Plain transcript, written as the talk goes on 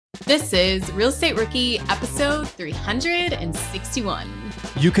This is Real Estate Rookie episode 361.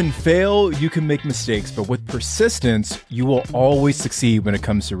 You can fail, you can make mistakes, but with persistence, you will always succeed when it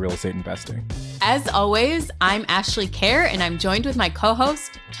comes to real estate investing. As always, I'm Ashley Kerr, and I'm joined with my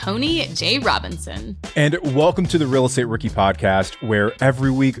co-host, Tony J. Robinson. And welcome to the Real Estate Rookie podcast, where every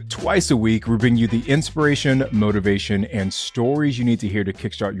week, twice a week, we bring you the inspiration, motivation, and stories you need to hear to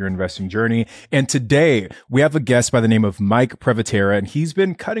kickstart your investing journey. And today, we have a guest by the name of Mike Previtera, and he's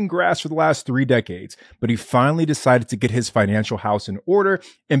been cutting grass for the last 3 decades, but he finally decided to get his financial house in order.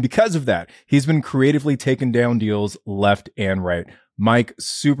 And because of that, he's been creatively taking down deals left and right. Mike,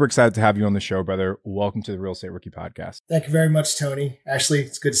 super excited to have you on the show, brother. Welcome to the Real Estate Rookie podcast. Thank you very much, Tony. Ashley,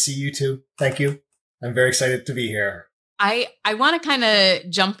 it's good to see you too. Thank you. I'm very excited to be here. I want to kind of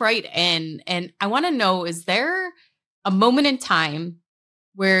jump right in, and I want to know, is there a moment in time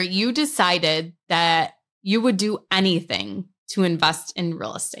where you decided that you would do anything to invest in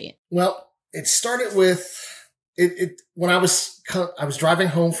real estate? Well, it started with when I was driving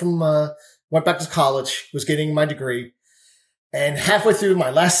home from went back to college, was getting my degree, and halfway through my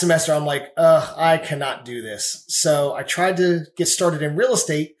last semester, I'm like, I cannot do this. So I tried to get started in real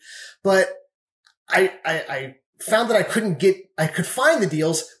estate, but I found that I could find the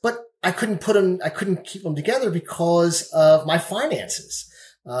deals, but I couldn't keep them together because of my finances.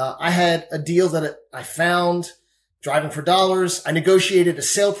 I had a deal that I found driving for dollars. I negotiated a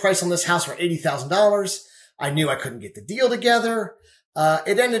sale price on this house for $80,000. I knew I couldn't get the deal together.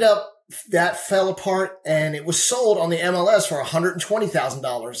 It ended up that fell apart, and it was sold on the MLS for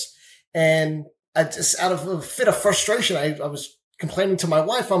 $120,000. And I just, out of a fit of frustration, I was complaining to my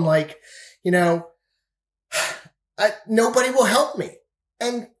wife. I'm like, nobody will help me.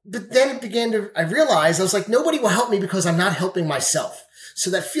 But then I realized, I was like, nobody will help me because I'm not helping myself. So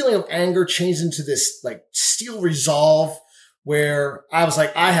that feeling of anger changed into this like steel resolve where I was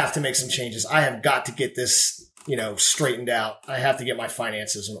like, I have to make some changes. I have got to get this, straightened out. I have to get my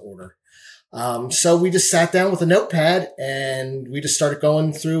finances in order. So we just sat down with a notepad and we just started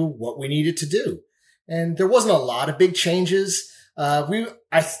going through what we needed to do. And there wasn't a lot of big changes. We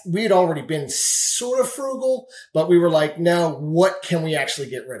had already been sort of frugal, but we were like, no, what can we actually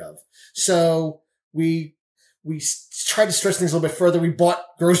get rid of? So we tried to stretch things a little bit further. We bought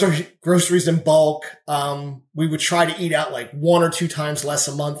groceries in bulk. We would try to eat out like 1 or 2 times less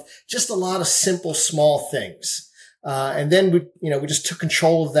a month, just a lot of simple, small things. And then we just took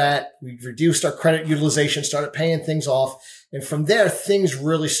control of that. We reduced our credit utilization, started paying things off. And from there, things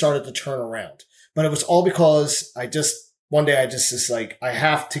really started to turn around. But it was all because one day I was like, I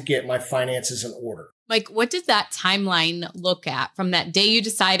have to get my finances in order. Like, what did that timeline look at from that day you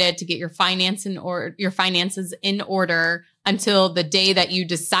decided to get your finances in order until the day that you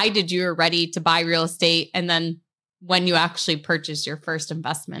decided you were ready to buy real estate, and then when you actually purchased your first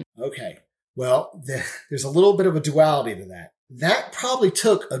investment? Okay. Well, there's a little bit of a duality to that. That probably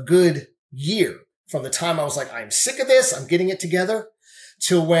took a good year from the time I was like, I'm sick of this, I'm getting it together,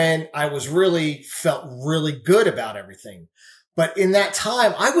 to when I felt really good about everything. But in that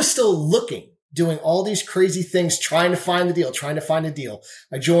time, I was still looking, doing all these crazy things, trying to find the deal.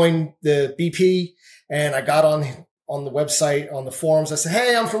 I joined the BP and I got on the website, on the forums. I said,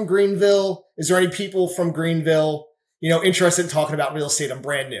 hey, I'm from Greenville. Is there any people from Greenville, interested in talking about real estate? I'm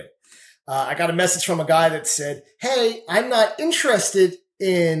brand new. I got a message from a guy that said, hey, I'm not interested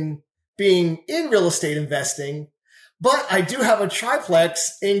in being in real estate investing, but I do have a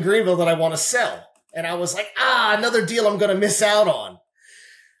triplex in Greenville that I want to sell. And I was like, another deal I'm going to miss out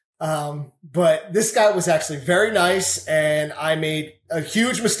on. But this guy was actually very nice, and I made a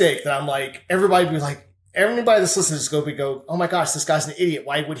huge mistake that I'm like, everybody that's listening to this go, oh my gosh, this guy's an idiot.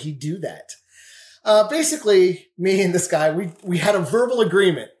 Why would he do that? Basically, me and this guy, we had a verbal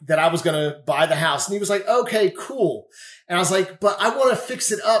agreement that I was going to buy the house, and he was like, okay, cool. And I was like, but I want to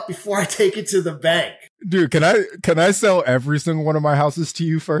fix it up before I take it to the bank. Dude, can I sell every single one of my houses to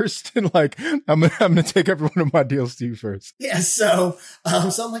you first? And I'm gonna take every one of my deals to you first. Yeah. So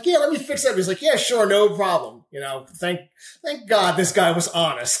I'm like, yeah, let me fix that. He's like, yeah, sure, no problem. Thank God this guy was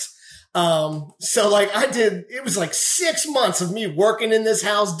honest. So it was like 6 months of me working in this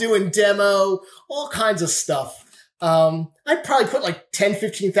house, doing demo, all kinds of stuff. I probably put like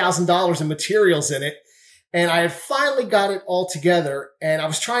 $10,000-$15,000 in materials in it. And I had finally got it all together, and I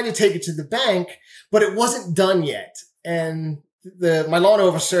was trying to take it to the bank, but it wasn't done yet. And my loan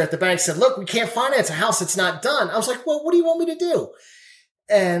officer at the bank said, look, we can't finance a house that's not done. I was like, well, what do you want me to do?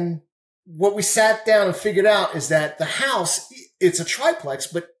 And what we sat down and figured out is that the house, it's a triplex,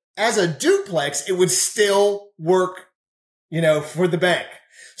 but as a duplex, it would still work, for the bank.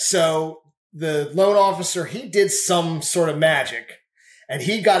 So the loan officer, he did some sort of magic. and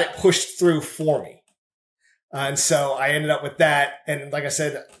he got it pushed through for me. And so I ended up with that. And like I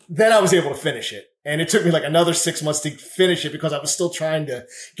said, then I was able to finish it. And it took me like another 6 months to finish it because I was still trying to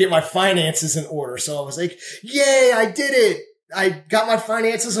get my finances in order. So I was like, yay, I did it. I got my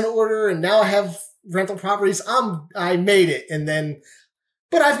finances in order and now I have rental properties. I made it.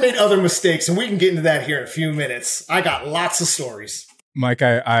 But I've made other mistakes and we can get into that here in a few minutes. I got lots of stories. Mike,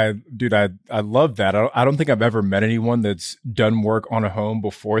 I love that. I don't think I've ever met anyone that's done work on a home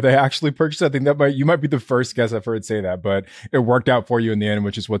before they actually purchased. I think you might be the first guest I've heard say that, but it worked out for you in the end,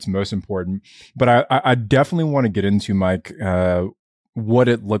 which is what's most important. But I definitely want to get into, Mike, what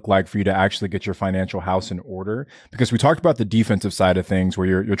it looked like for you to actually get your financial house in order, because we talked about the defensive side of things where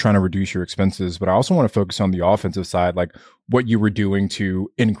you're trying to reduce your expenses, but I also want to focus on the offensive side, like what you were doing to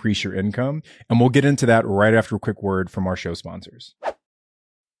increase your income. And we'll get into that right after a quick word from our show sponsors.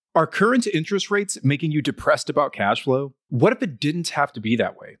 Are current interest rates making you depressed about cash flow? What if it didn't have to be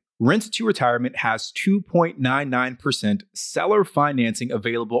that way? Rent to Retirement has 2.99% seller financing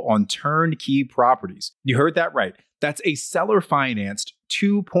available on turnkey properties. You heard that right. That's a seller financed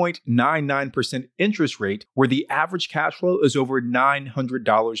 2.99% interest rate where the average cash flow is over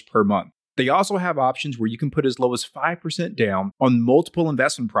 $900 per month. They also have options where you can put as low as 5% down on multiple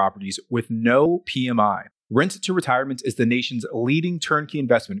investment properties with no PMI. Rent to Retirement is the nation's leading turnkey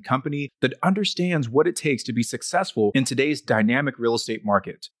investment company that understands what it takes to be successful in today's dynamic real estate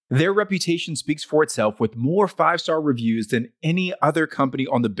market. Their reputation speaks for itself with more 5-star reviews than any other company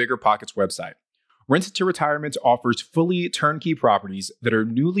on the BiggerPockets website. Rent to Retirement offers fully turnkey properties that are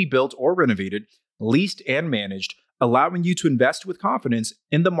newly built or renovated, leased and managed, allowing you to invest with confidence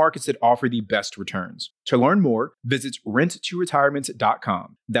in the markets that offer the best returns. To learn more, visit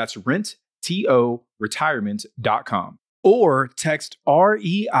renttoretirement.com. That's renttoretirement.com. Or text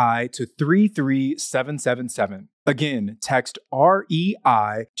REI to 33777. Again, text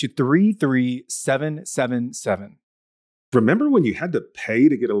REI to 33777. Remember when you had to pay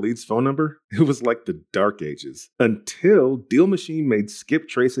to get a lead's phone number? It was like the dark ages, until Deal Machine made skip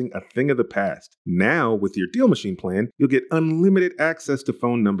tracing a thing of the past. Now, with your Deal Machine plan, you'll get unlimited access to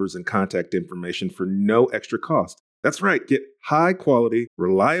phone numbers and contact information for no extra cost. That's right, get high-quality,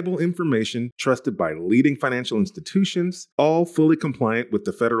 reliable information trusted by leading financial institutions, all fully compliant with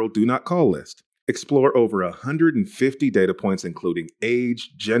the federal Do Not Call list. Explore over 150 data points, including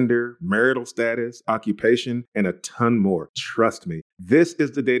age, gender, marital status, occupation, and a ton more. Trust me, this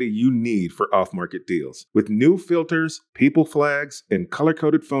is the data you need for off-market deals. With new filters, people flags, and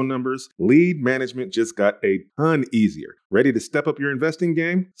color-coded phone numbers, lead management just got a ton easier. Ready to step up your investing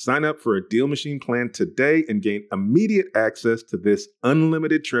game? Sign up for a Deal Machine plan today and gain immediate access to this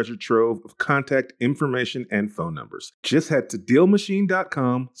unlimited treasure trove of contact information and phone numbers. Just head to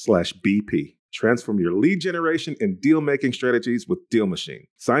dealmachine.com/BP. Transform your lead generation and deal-making strategies with Deal Machine.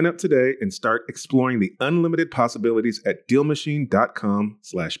 Sign up today and start exploring the unlimited possibilities at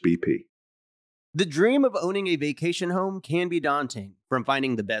dealmachine.com/BP. The dream of owning a vacation home can be daunting. From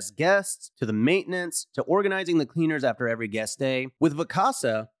finding the best guests, to the maintenance, to organizing the cleaners after every guest stay. With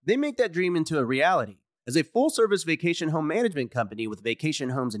Vacasa, they make that dream into a reality. As a full-service vacation home management company with vacation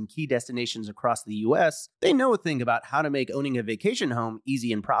homes in key destinations across the U.S., they know a thing about how to make owning a vacation home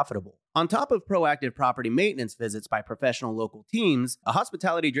easy and profitable. On top of proactive property maintenance visits by professional local teams, a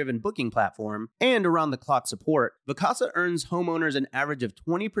hospitality-driven booking platform, and around-the-clock support, Vacasa earns homeowners an average of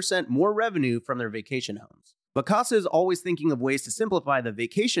 20% more revenue from their vacation homes. Vacasa is always thinking of ways to simplify the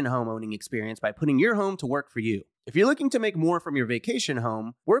vacation home owning experience by putting your home to work for you. If you're looking to make more from your vacation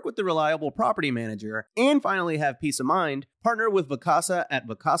home, work with the reliable property manager, and finally have peace of mind, partner with Vacasa at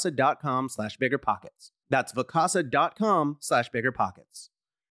vacasa.com/biggerpockets. That's vacasa.com/biggerpockets.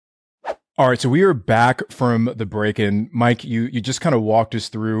 All right, so we are back from the break, and Mike, you just kind of walked us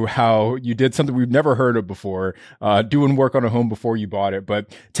through how you did something we've never heard of before, doing work on a home before you bought it.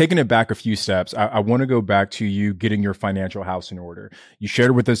 But taking it back a few steps, I want to go back to you getting your financial house in order. You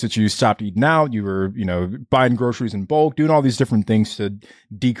shared with us that you stopped eating out, you were, buying groceries in bulk, doing all these different things to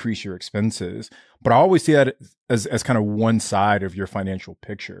decrease your expenses. But I always see that as kind of one side of your financial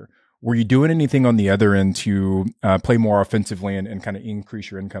picture. Were you doing anything on the other end to play more offensively and kind of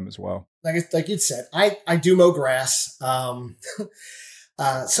increase your income as well? Like you said, I do mow grass. So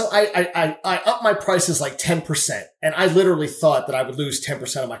I up my prices like 10%. And I literally thought that I would lose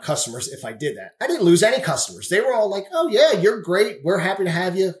 10% of my customers if I did that. I didn't lose any customers. They were all like, oh yeah, you're great. We're happy to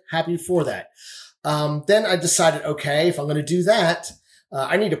have you. Happy for that. Then I decided, okay, if I'm going to do that,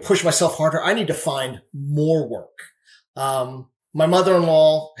 I need to push myself harder. I need to find more work. My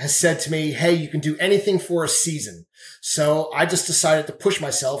mother-in-law has said to me, hey, you can do anything for a season. So I just decided to push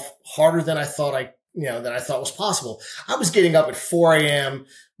myself harder than I thought than I thought was possible. I was getting up at 4 a.m.,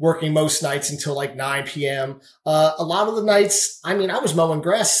 working most nights until like 9 p.m. A lot of the nights, I was mowing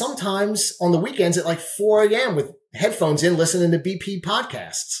grass sometimes on the weekends at like 4 a.m. with headphones in, listening to BP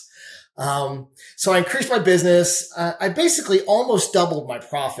podcasts. So I increased my business. I basically almost doubled my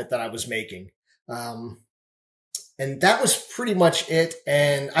profit that I was making. And that was pretty much it.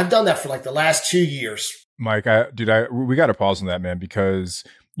 And I've done that for like the last 2 years. Mike, we got to pause on that, man, because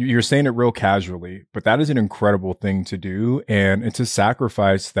you're saying it real casually, but that is an incredible thing to do. And it's a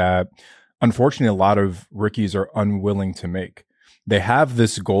sacrifice that unfortunately a lot of rookies are unwilling to make. They have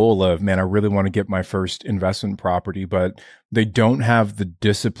this goal of, man, I really want to get my first investment property, but they don't have the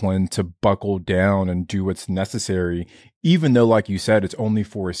discipline to buckle down and do what's necessary, even though, like you said, it's only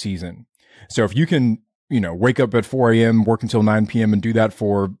for a season. So if you can, wake up at 4 a.m., work until 9 p.m. and do that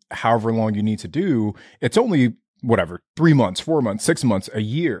for however long you need to do, it's only 3 months, 4 months, 6 months, a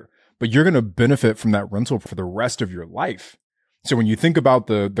year, but you're going to benefit from that rental for the rest of your life. So when you think about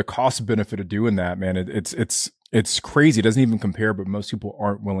the cost benefit of doing that, man, it's crazy. It doesn't even compare, but most people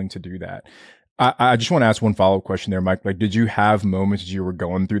aren't willing to do that. I just want to ask one follow-up question there, Mike. Like, did you have moments as you were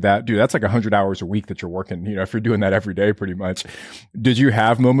going through that? Dude, that's like 100 hours a week that you're working, if you're doing that every day, pretty much. Did you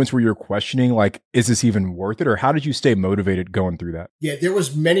have moments where you're questioning, like, is this even worth it? Or how did you stay motivated going through that? Yeah, there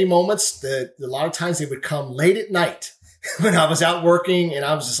was many moments that a lot of times they would come late at night when I was out working and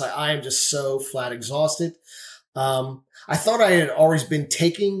I was just like, I am just so flat exhausted. I thought I had always been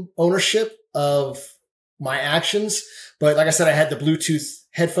taking ownership of my actions, but like I said, I had the Bluetooth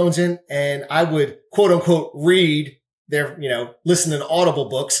headphones in and I would quote unquote read their, listen to Audible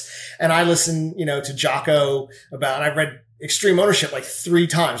books. And I listened, to Jocko and I read Extreme Ownership like 3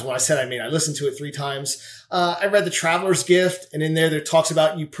 times. When I said, I listened to it 3 times. I read The Traveler's Gift, and in there talks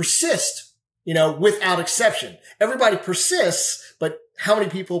about you persist, without exception. Everybody persists, but how many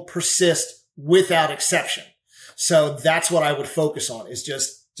people persist without exception? So that's what I would focus on, is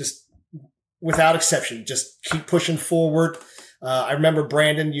just without exception, just keep pushing forward. I remember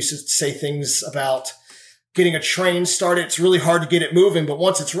Brandon used to say things about getting a train started. It's really hard to get it moving, but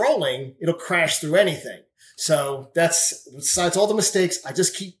once it's rolling, it'll crash through anything. So that's, besides all the mistakes, I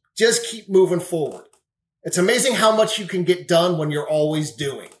just keep moving forward. It's amazing how much you can get done when you're always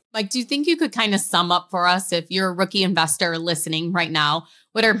doing. Like, do you think you could kind of sum up for us, if you're a rookie investor listening right now,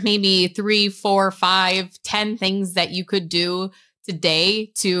 what are maybe 3, 4, 5, 10 things that you could do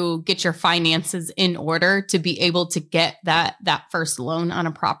today to get your finances in order to be able to get that first loan on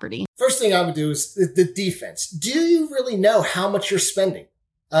a property? First thing I would do is the defense. Do you really know how much you're spending?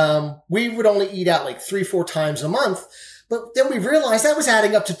 We would only eat out like 3-4 times a month, but then we realized that was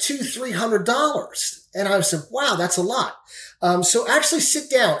adding up to $200-$300. And I said, wow, that's a lot. So actually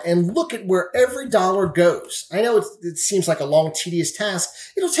sit down and look at where every dollar goes. I know it seems like a long, tedious task.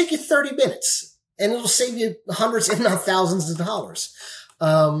 It'll take you 30 minutes. And it'll save you hundreds, if not thousands of dollars.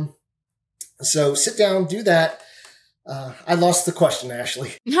 So sit down, do that. I lost the question,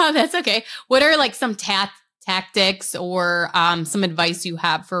 Ashley. No, that's okay. What are like some tactics or some advice you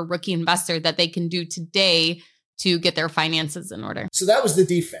have for a rookie investor that they can do today to get their finances in order? So that was the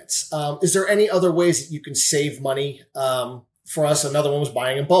defense. Is there any other ways that you can save money? For us, another one was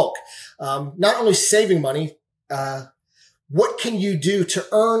buying in bulk. Not only saving money, what can you do to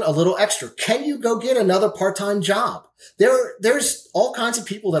earn a little extra? Can you go get another part-time job? There's all kinds of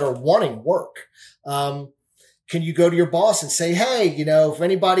people that are wanting work. Can you go to your boss and say, hey, if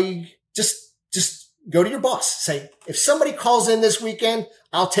anybody, just go to your boss. Say, if somebody calls in this weekend,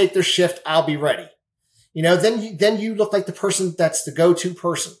 I'll take their shift. I'll be ready. Then you look like the person that's the go-to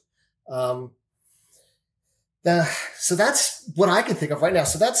person. So that's what I can think of right now.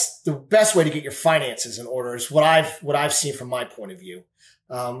 So that's the best way to get your finances in order, is what I've seen from my point of view.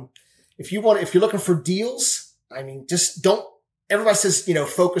 If you're looking for deals, just don't, everybody says,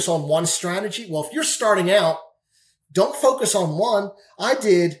 focus on one strategy. Well, if you're starting out, don't focus on one. I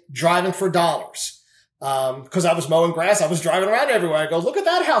did driving for dollars. Cause I was mowing grass. I was driving around everywhere. I go, look at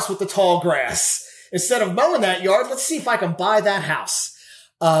that house with the tall grass. Instead of mowing that yard, let's see if I can buy that house.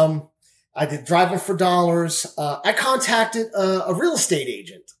 I did driving for dollars. I contacted a real estate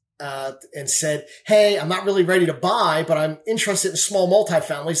agent and said, hey, I'm not really ready to buy, but I'm interested in small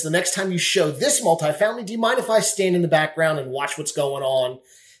multifamilies. The next time you show this multifamily, do you mind if I stand in the background and watch what's going on?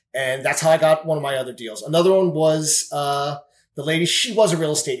 And that's how I got one of my other deals. Another one was the lady, she was a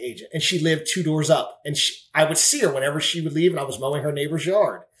real estate agent, and she lived 2 doors up. And I would see her whenever she would leave, and I was mowing her neighbor's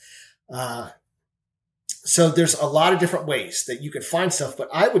yard. So there's a lot of different ways that you can find stuff, but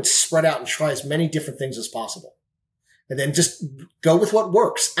I would spread out and try as many different things as possible. And then just go with what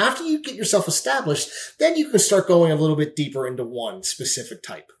works. After you get yourself established, then you can start going a little bit deeper into one specific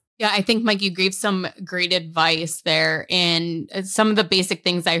type. Yeah, I think, Mike, you gave some great advice there. And some of the basic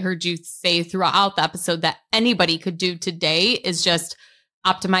things I heard you say throughout the episode that anybody could do today is just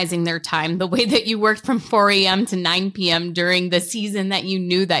optimizing their time. The way that you worked from 4 a.m. to 9 p.m. during the season that you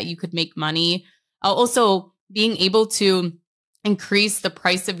knew that you could make money. Also, being able to increase the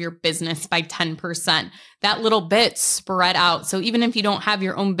price of your business by 10%. That little bit spread out. So even if you don't have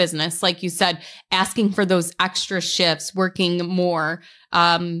your own business, like you said, asking for those extra shifts, working more,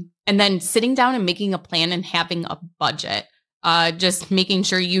 and then sitting down and making a plan and having a budget. Just making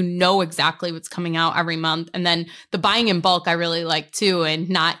sure you know exactly what's coming out every month. And then the buying in bulk, I really like too, and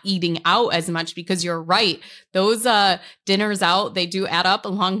not eating out as much, because you're right. Those dinners out, they do add up,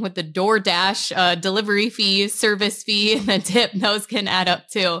 along with the DoorDash delivery fee, service fee, and the tip. Those can add up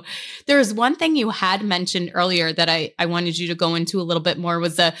too. There's one thing you had mentioned earlier that I wanted you to go into a little bit more,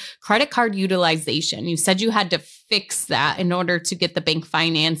 was the credit card utilization. You said you had to fix that in order to get the bank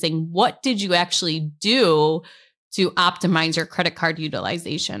financing. What did you actually do to optimize your credit card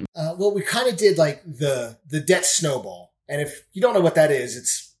utilization? Well, we kind of did like the debt snowball. And if you don't know what that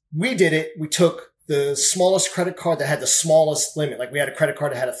is, we did it. We took the smallest credit card that had the smallest limit. Like we had a credit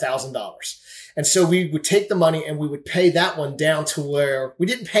card that had $1,000. And so we would take the money and we would pay that one down to where we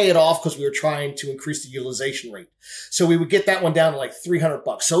didn't pay it off because we were trying to increase the utilization rate. So we would get that one down to like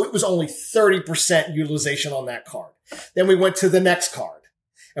 $300. So it was only 30% utilization on that card. Then we went to the next card.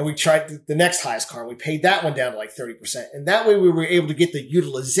 And we tried the next highest card. We paid that one down to like 30%. And that way we were able to get the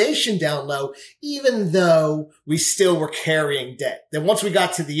utilization down low, even though we still were carrying debt. Then once we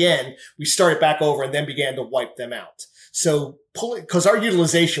got to the end, we started back over and then began to wipe them out. So because our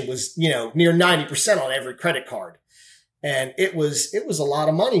utilization was, near 90% on every credit card. And it was a lot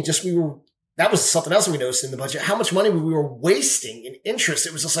of money. That was something else we noticed in the budget, how much money we were wasting in interest.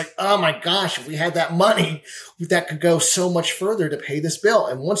 It was just like, oh my gosh, if we had that money, that could go so much further to pay this bill.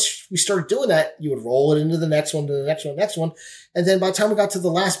 And once we started doing that, you would roll it into the next one, to the next one, next one. And then by the time we got to the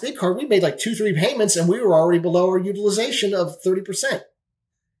last big card, we made like 2-3 payments and we were already below our utilization of 30%.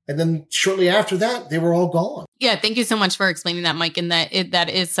 And then shortly after that, they were all gone. Yeah, thank you so much for explaining that, Mike. And that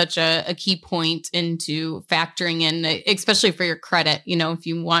is such a key point into factoring in, especially for your credit. If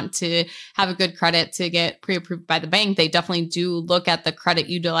you want to have a good credit to get pre-approved by the bank, they definitely do look at the credit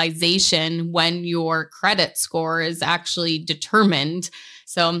utilization when your credit score is actually determined.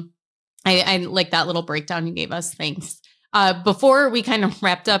 So I like that little breakdown you gave us. Thanks. Before we kind of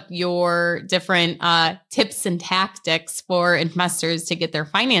wrapped up your different tips and tactics for investors to get their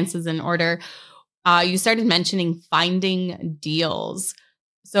finances in order, you started mentioning finding deals.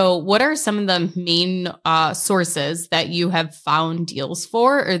 So what are some of the main sources that you have found deals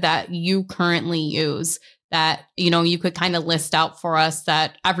for, or that you currently use, that you could kind of list out for us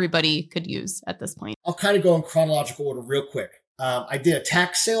that everybody could use at this point? I'll kind of go in chronological order real quick. I did a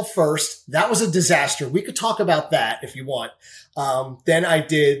tax sale first. That was a disaster. We could talk about that if you want. Then I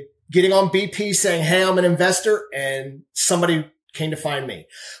did getting on BP saying, hey, I'm an investor, and somebody came to find me.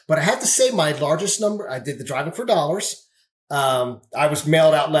 But I have to say my largest number, I did the driving for dollars. I was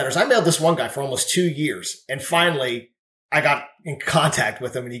mailed out letters. I mailed this one guy for almost 2 years. And finally I got in contact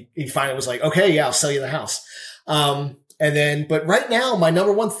with him, and he finally was like, okay, yeah, I'll sell you the house. But right now my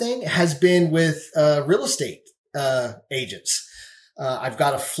number one thing has been with, real estate, agents. I've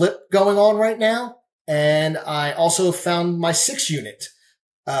got a flip going on right now. And I also found my 6 unit,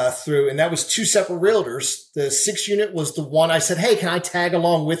 through, and that was 2 separate realtors. The 6 unit was the one I said, hey, can I tag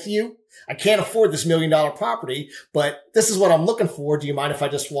along with you? I can't afford this $1 million property, but this is what I'm looking for. Do you mind if I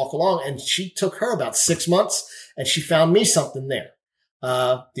just walk along? And she took her about 6 months and she found me something there.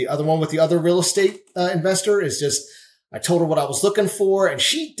 The other one with the other real estate, investor is just, I told her what I was looking for, and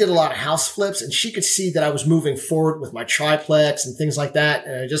she did a lot of house flips, and she could see that I was moving forward with my triplex and things like that.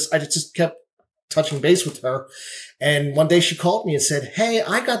 And I just kept touching base with her. And one day she called me and said, hey,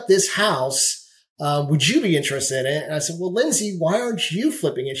 I got this house. Would you be interested in it? And I said, well, Lindsay, why aren't you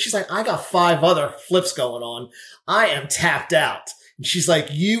flipping it? She's like, I got 5 other flips going on. I am tapped out. And she's like,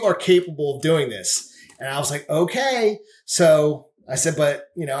 you are capable of doing this. And I was like, okay. So I said, but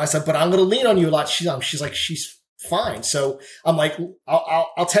I'm going to lean on you a lot. She's like, she's fine. So I'm like,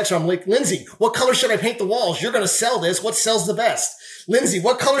 I'll text her. I'm like, Lindsay, what color should I paint the walls? You're going to sell this. What sells the best? Lindsay,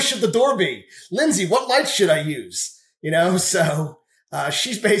 what color should the door be? Lindsay, what lights should I use? So,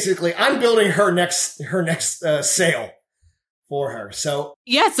 she's basically, I'm building her next sale for her. So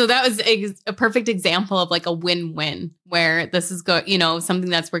yeah, so that was a perfect example of like a win-win, where this is something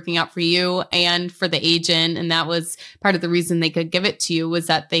that's working out for you and for the agent. And that was part of the reason they could give it to you, was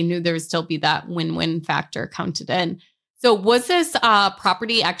that they knew there would still be that win-win factor counted in. So was this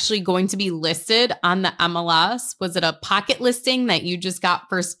property actually going to be listed on the MLS? Was it a pocket listing that you just got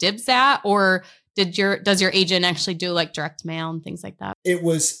first dibs at? Or does your agent actually do like direct mail and things like that?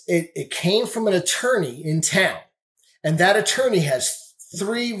 It came from an attorney in town. And that attorney has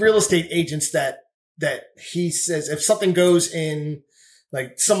 3 real estate agents that he says if something goes in,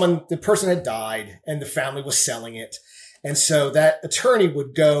 like the person had died and the family was selling it. And so that attorney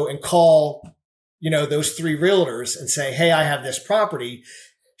would go and call, those 3 realtors and say, hey, I have this property.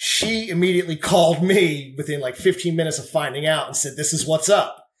 She immediately called me within like 15 minutes of finding out and said, this is what's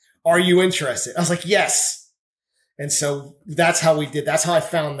up. Are you interested? I was like, yes. And so that's how we did. That's how I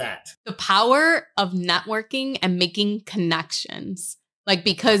found that. The power of networking and making connections. Like,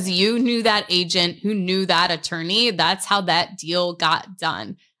 because you knew that agent who knew that attorney, that's how that deal got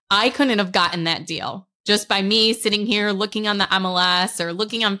done. I couldn't have gotten that deal just by me sitting here looking on the MLS or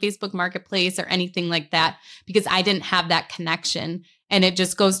looking on Facebook Marketplace or anything like that, because I didn't have that connection. And it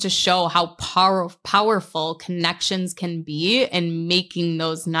just goes to show how powerful connections can be in making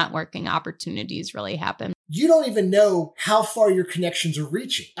those networking opportunities really happen. You don't even know how far your connections are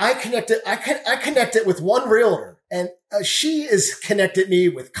reaching. I connected with one realtor, and she has connected me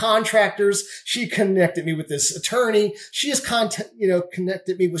with contractors. She connected me with this attorney. She has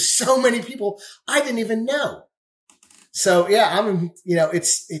connected me with so many people I didn't even know. So yeah,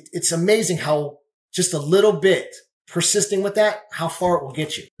 it's amazing how just a little bit persisting with that, how far it will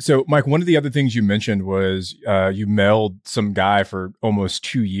get you. So, Mike, one of the other things you mentioned was you mailed some guy for almost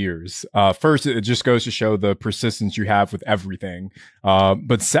 2 years. First, it just goes to show the persistence you have with everything.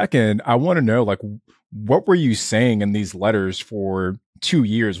 But second, I want to know, like, what were you saying in these letters for 2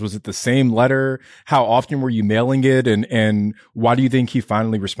 years? Was it the same letter? How often were you mailing it? And why do you think he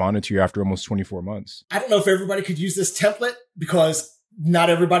finally responded to you after almost 24 months? I don't know if everybody could use this template because not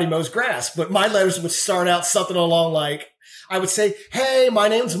everybody mows grass, but my letters would start out something along like, I would say, hey, my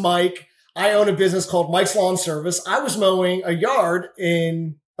name's Mike. I own a business called Mike's Lawn Service. I was mowing a yard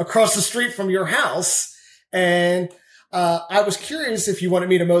across the street from your house. And, I was curious if you wanted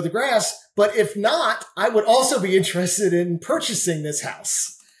me to mow the grass, but if not, I would also be interested in purchasing this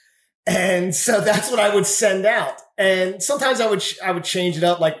house. And so that's what I would send out. And sometimes I would change it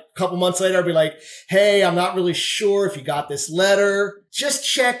up. Like a couple months later, I'd be like, hey, I'm not really sure if you got this letter. Just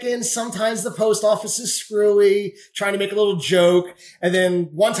check in. Sometimes the post office is screwy, trying to make a little joke. And then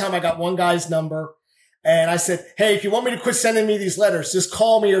one time I got one guy's number and I said, hey, if you want me to quit sending me these letters, just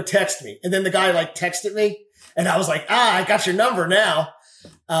call me or text me. And then the guy texted me and I was like, I got your number now.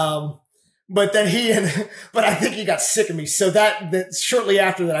 But then but I think he got sick of me. So that shortly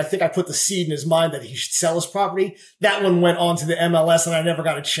after that, I think I put the seed in his mind that he should sell his property. That one went on to the MLS and I never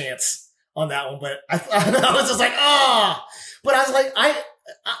got a chance on that one. But I was just like, but I was like,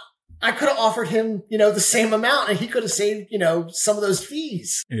 I could have offered him, the same amount and he could have saved, some of those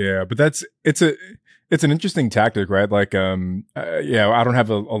fees. Yeah, but it's an interesting tactic, right? Like, I don't have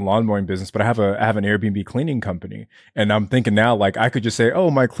a lawn mowing business, but I have an Airbnb cleaning company. And I'm thinking now, like, I could just say,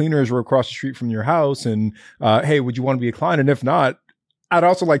 oh, my cleaners were across the street from your house. And, hey, would you want to be a client? And if not, I'd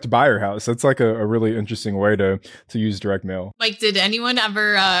also like to buy your house. That's like a really interesting way to use direct mail. Mike, did anyone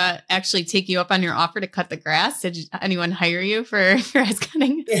ever actually take you up on your offer to cut the grass? Did anyone hire you for grass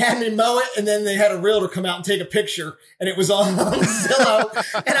cutting? They had me mow it, and then they had a realtor come out and take a picture, and it was on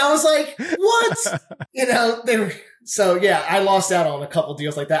Zillow. And I was like, what? So yeah, I lost out on a couple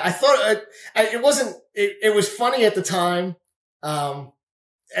deals like that. I thought it was funny at the time.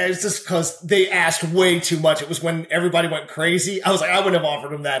 It's just because they asked way too much. It was when everybody went crazy. I was like, I wouldn't have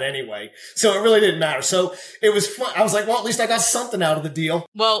offered them that anyway. So it really didn't matter. So it was fun. I was like, well, at least I got something out of the deal.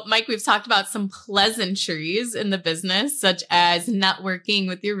 Well, Mike, we've talked about some pleasantries in the business, such as networking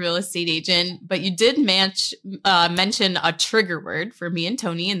with your real estate agent, but you did mention a trigger word for me and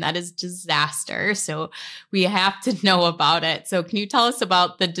Tony, and that is disaster. So we have to know about it. So can you tell us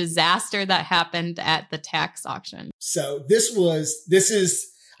about the disaster that happened at the tax auction? So this is,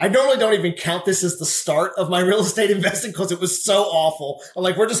 I normally don't even count this as the start of my real estate investing because it was so awful. I'm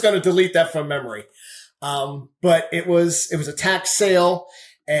like, we're just going to delete that from memory. But it was a tax sale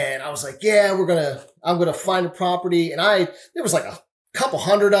and I was like, yeah, I'm going to find a property. And there was like a couple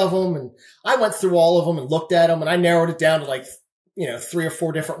hundred of them. And I went through all of them and looked at them and I narrowed it down to 3 or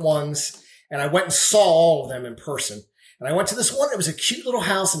 4 different ones. And I went and saw all of them in person. And I went to this one. It was a cute little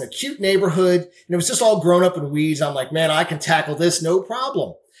house in a cute neighborhood and it was just all grown up in weeds. I'm like, man, I can tackle this. No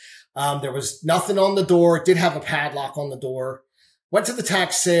problem. There was nothing on the door. It did have a padlock on the door. Went to the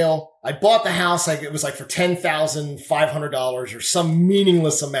tax sale. I bought the house. It was for $10,500 or some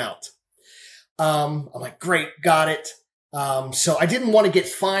meaningless amount. I'm like, great, got it. So I didn't want to get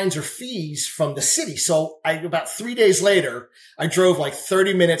fines or fees from the city. So about 3 days later, I drove like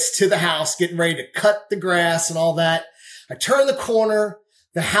 30 minutes to the house, getting ready to cut the grass and all that. I turn the corner.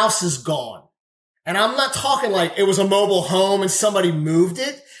 The house is gone. And I'm not talking like it was a mobile home and somebody moved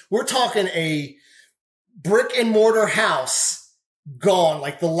it. We're talking a brick and mortar house gone.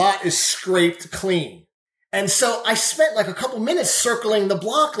 Like the lot is scraped clean. And so I spent like a couple minutes circling the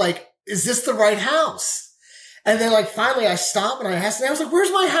block. Like, is this the right house? And then like finally I stopped and I asked them, I was like,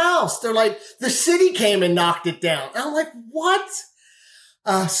 where's my house? They're like, the city came and knocked it down. And I'm like, what?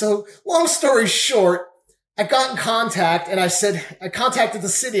 So long story short, I got in contact and I contacted the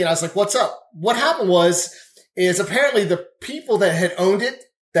city and I was like, what's up? What happened is apparently the people that had owned it,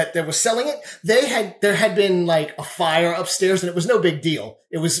 that was selling it, there had been like a fire upstairs and it was no big deal.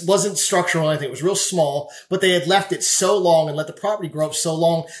 It wasn't structural or anything. It was real small, but they had left it so long and let the property grow up so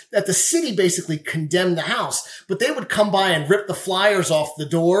long that the city basically condemned the house, but they would come by and rip the flyers off the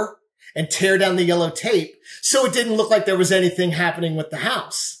door and tear down the yellow tape. So it didn't look like there was anything happening with the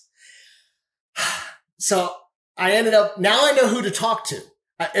house. So I ended up, now I know who to talk to.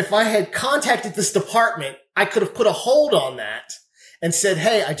 If I had contacted this department, I could have put a hold on that and said,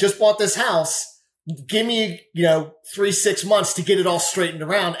 hey, I just bought this house. Give me, 3-6 months to get it all straightened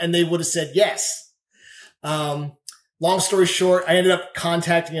around. And they would have said yes. Long story short, I ended up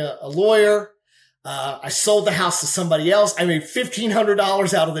contacting a lawyer. I sold the house to somebody else. I made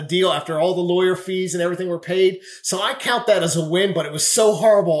 $1,500 out of the deal after all the lawyer fees and everything were paid. So I count that as a win, but it was so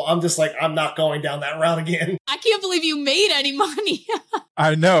horrible. I'm just like, I'm not going down that route again. I can't believe you made any money.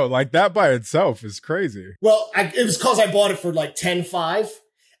 I know, like that by itself is crazy. Well, it was because I bought it for like $10,500.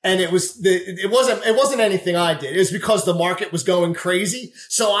 And it wasn't anything I did. It was because the market was going crazy.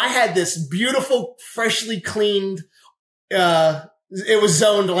 So I had this beautiful, freshly cleaned, it was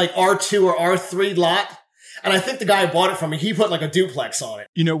zoned like R2 or R3 lot. And I think the guy who bought it from me, he put like a duplex on it.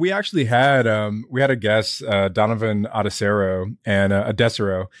 We actually had a guest, Donovan Adesero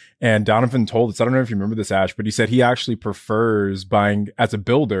and Donovan told us, I don't know if you remember this, Ash, but he said he actually prefers buying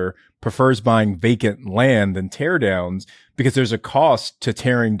vacant land than tear downs because there's a cost to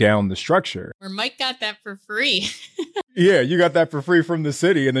tearing down the structure. Or Mike got that for free. Yeah, you got that for free from the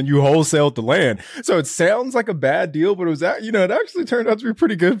city and then you wholesaled the land. So it sounds like a bad deal, but it actually turned out to be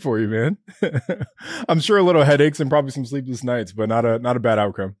pretty good for you, man. I'm sure a little headaches and probably some sleepless nights, but not a bad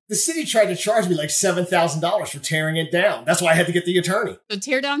outcome. The city tried to charge me like $7,000 for tearing it down. That's why I had to get the attorney. So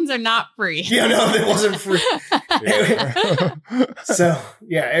tear downs are not free. Yeah, no, it wasn't free. So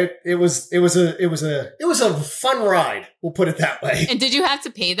yeah, it was a fun ride. We'll put it that way. And did you have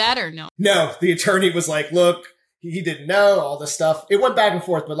to pay that or no? No, the attorney was like, look, he didn't know all this stuff. It went back and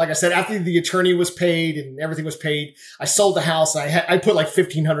forth. But like I said, after the attorney was paid and everything was paid, I sold the house. I put like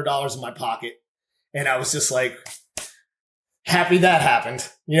 $1,500 in my pocket. And I was just like happy that happened,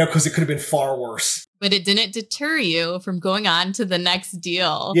 because it could have been far worse. But it didn't deter you from going on to the next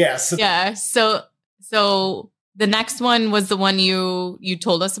deal. Yes. Yeah. So the next one was the one you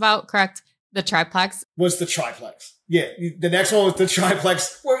told us about, correct? The triplex? Was the triplex. Yeah. The next one was the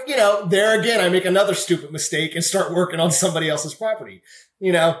triplex where, there again, I make another stupid mistake and start working on somebody else's property.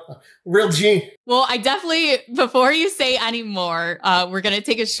 Real G. Well, I definitely, before you say any more, we're going to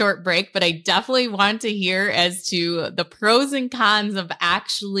take a short break, but I definitely want to hear as to the pros and cons of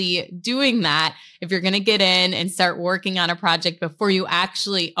actually doing that if you're going to get in and start working on a project before you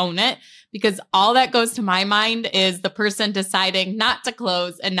actually own it. Because all that goes to my mind is the person deciding not to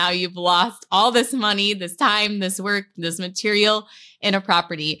close. And now you've lost all this money, this time, this work, this material in a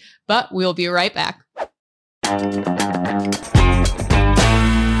property. But we'll be right back.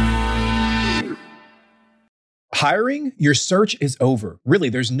 Hiring? Your search is over. Really,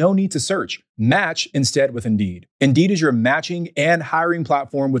 there's no need to search. Match instead with Indeed. Indeed is your matching and hiring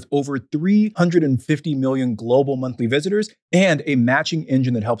platform with over 350 million global monthly visitors and a matching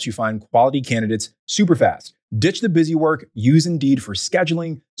engine that helps you find quality candidates super fast. Ditch the busy work. Use Indeed for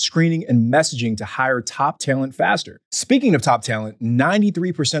scheduling, screening, and messaging to hire top talent faster. Speaking of top talent,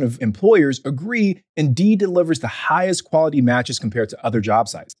 93% of employers agree Indeed delivers the highest quality matches compared to other job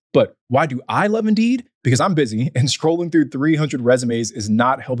sites. But why do I love Indeed? Because I'm busy and scrolling through 300 resumes is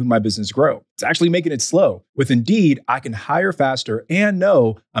not helping my business grow. It's actually making it slow. With Indeed, I can hire faster and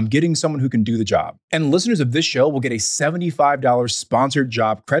know I'm getting someone who can do the job. And listeners of this show will get a $75 sponsored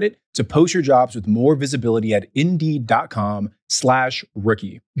job credit to post your jobs with more visibility at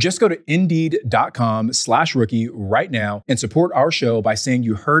Indeed.com/rookie. Just go to Indeed.com/rookie right now and support our show by saying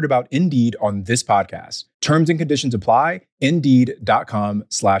you heard about Indeed on this podcast. Terms and conditions apply.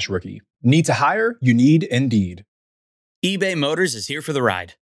 Indeed.com/rookie. Need to hire? You need Indeed. eBay Motors is here for the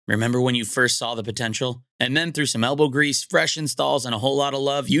ride. Remember when you first saw the potential? And then through some elbow grease, fresh installs, and a whole lot of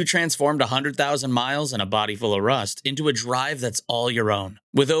love, you transformed 100,000 miles and a body full of rust into a drive that's all your own.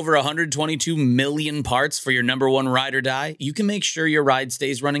 With over 122 million parts for your number one ride or die, you can make sure your ride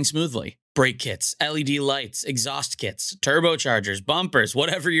stays running smoothly. Brake kits, LED lights, exhaust kits, turbochargers, bumpers,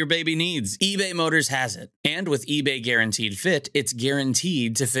 whatever your baby needs, eBay Motors has it. And with eBay Guaranteed Fit, it's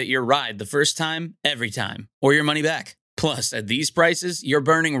guaranteed to fit your ride the first time, every time, or your money back. Plus, at these prices, you're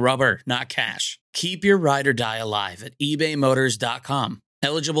burning rubber, not cash. Keep your ride or die alive at ebaymotors.com.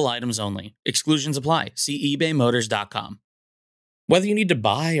 Eligible items only. Exclusions apply. See ebaymotors.com. Whether you need to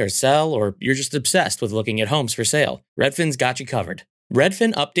buy or sell, or you're just obsessed with looking at homes for sale, Redfin's got you covered.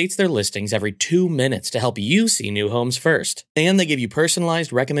 Redfin updates their listings every 2 minutes to help you see new homes first. And they give you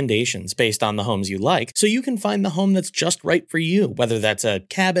personalized recommendations based on the homes you like, so you can find the home that's just right for you, whether that's a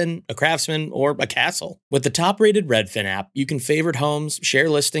cabin, a craftsman, or a castle. With the top-rated Redfin app, you can favorite homes, share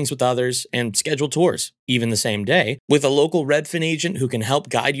listings with others, and schedule tours, even the same day, with a local Redfin agent who can help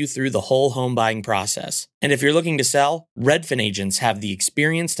guide you through the whole home buying process. And if you're looking to sell, Redfin agents have the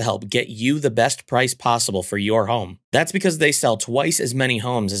experience to help get you the best price possible for your home. That's because they sell twice as many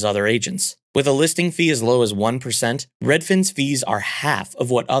homes as other agents. With a listing fee as low as 1%, Redfin's fees are half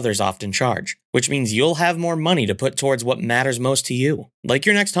of what others often charge, which means you'll have more money to put towards what matters most to you, like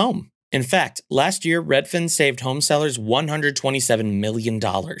your next home. In fact, last year, Redfin saved home sellers $127 million.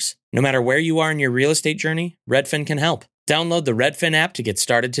 No matter where you are in your real estate journey, Redfin can help. Download the Redfin app to get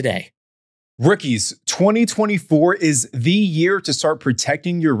started today. Rookies, 2024 is the year to start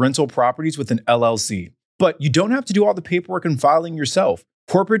protecting your rental properties with an LLC. But you don't have to do all the paperwork and filing yourself.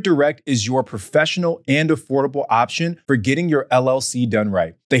 Corporate Direct is your professional and affordable option for getting your LLC done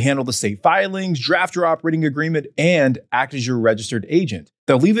right. They handle the state filings, draft your operating agreement, and act as your registered agent.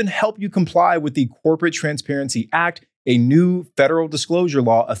 They'll even help you comply with the Corporate Transparency Act, a new federal disclosure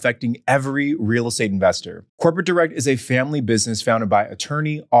law affecting every real estate investor. Corporate Direct is a family business founded by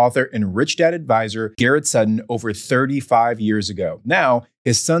attorney, author, and rich dad advisor Garrett Sutton over 35 years ago. Now,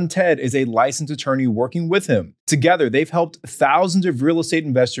 his son Ted is a licensed attorney working with him. Together, they've helped thousands of real estate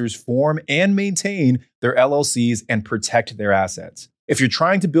investors form and maintain their LLCs and protect their assets. If you're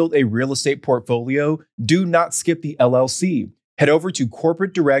trying to build a real estate portfolio, do not skip the LLC. Head over to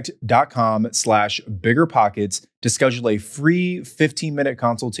corporatedirect.com/biggerpockets to schedule a free 15-minute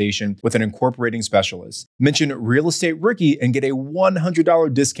consultation with an incorporating specialist. Mention Real Estate Rookie and get a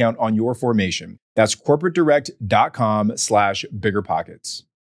 $100 discount on your formation. That's corporatedirect.com/biggerpockets.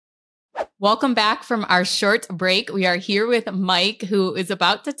 Welcome back from our short break. We are here with Mike, who is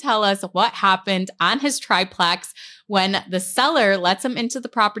about to tell us what happened on his triplex when the seller lets him into the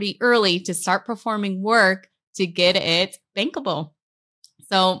property early to start performing work to get it bankable.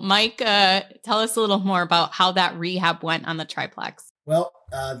 So, Mike, tell us a little more about how that rehab went on the triplex. Well,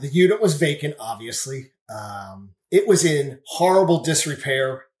 the unit was vacant, obviously. It was in horrible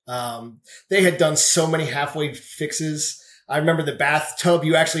disrepair. They had done so many halfway fixes. I remember the bathtub,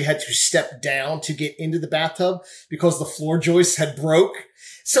 you actually had to step down to get into the bathtub because the floor joists had broke.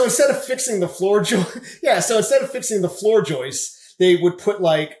 So instead of fixing the floor joists, they would put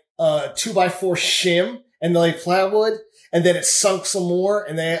like a 2x4 shim and like plywood, and then it sunk some more,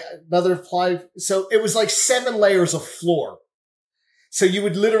 and they another ply. So it was like 7 layers of floor. So you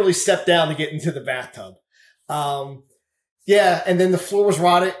would literally step down to get into the bathtub. And then the floor was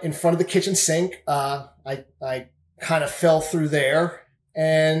rotted in front of the kitchen sink. I kind of fell through there,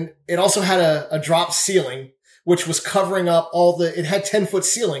 and it also had a drop ceiling, which was covering up it had 10-foot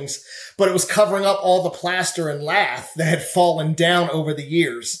ceilings, but it was covering up all the plaster and lath that had fallen down over the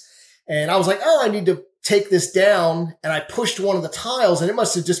years. And I was like, I need to take this down. And I pushed one of the tiles, and it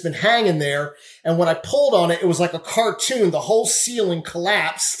must have just been hanging there. And when I pulled on it, it was like a cartoon. The whole ceiling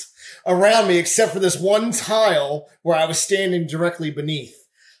collapsed around me, except for this one tile where I was standing directly beneath.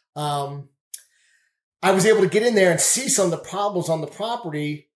 I was able to get in there and see some of the problems on the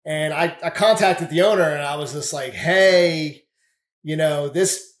property. And I contacted the owner, and I was just like, hey,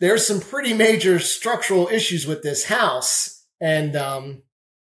 there's some pretty major structural issues with this house. And,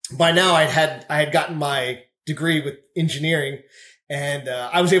 by now I had gotten my degree with engineering, and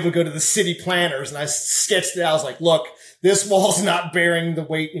I was able to go to the city planners, and I sketched it out. I was like, look, this wall's not bearing the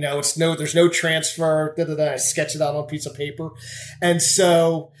weight, there's no transfer. I sketched it out on a piece of paper. And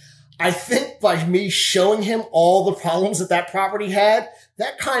so I think by me showing him all the problems that property had,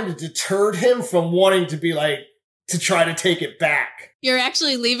 that kind of deterred him from wanting to to try to take it back. You're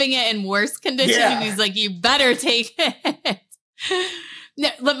actually leaving it in worse condition. Yeah. And he's like, you better take it. No,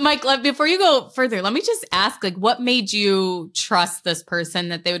 Mike, before you go further, let me just ask, what made you trust this person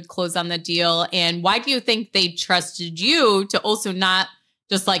that they would close on the deal? And why do you think they trusted you to also not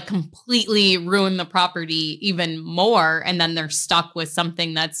just like completely ruin the property even more. And then they're stuck with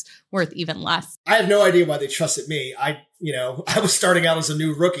something that's worth even less. I have no idea why they trusted me. I was starting out as a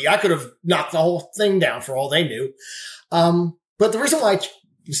new rookie. I could have knocked the whole thing down for all they knew. But the reason why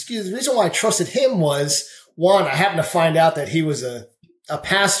I trusted him was, one, I happened to find out that he was a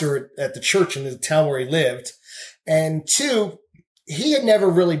pastor at the church in the town where he lived. And two, he had never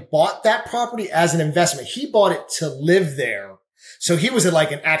really bought that property as an investment. He bought it to live there. So he was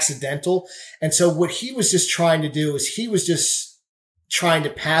like an accidental. And so what he was just trying to do is he was just trying to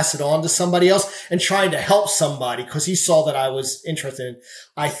pass it on to somebody else and trying to help somebody because he saw that I was interested in.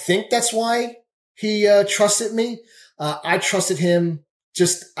 I think that's why he trusted me. I trusted him.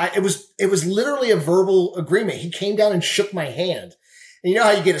 It was literally a verbal agreement. He came down and shook my hand. And you know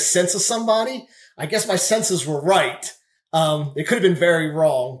how you get a sense of somebody? I guess my senses were right. It could have been very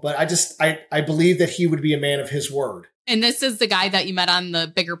wrong, but I believe that he would be a man of his word. And this is the guy that you met on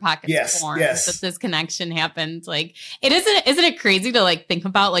the Bigger Pockets forum. Yes. That this connection happened. Like, isn't it crazy to like think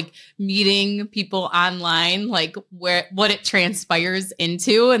about like meeting people online, like what it transpires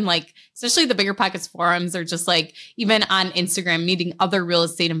into, and like especially the Bigger Pockets forums, or just like even on Instagram meeting other real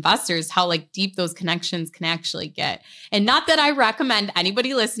estate investors, how like deep those connections can actually get. And not that I recommend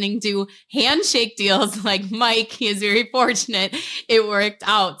anybody listening do handshake deals like Mike. He is very fortunate it worked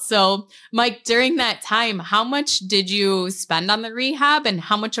out. So Mike, during that time, how much did you spend on the rehab, and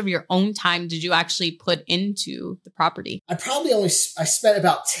how much of your own time did you actually put into the property? I spent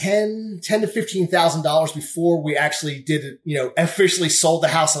about $10,000 to $15,000 before we actually did it, officially sold the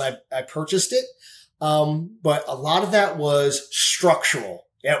house and I purchased it. But a lot of that was structural.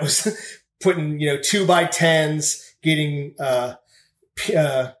 It was putting, 2x10s, getting,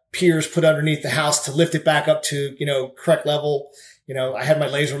 piers put underneath the house to lift it back up to, correct level. I had my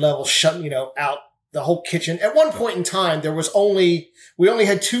laser level shut, out the whole kitchen. At one point in time, we only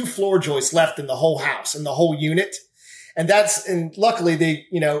had 2 floor joists left in the whole house, in the whole unit. And luckily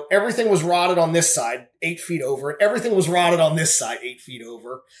everything was rotted on this side 8 feet over, and everything was rotted on this side 8 feet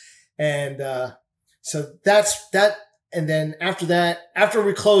over. And, so that's that. And then after that, after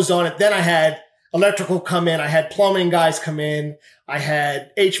we closed on it, then I had electrical come in. I had plumbing guys come in. I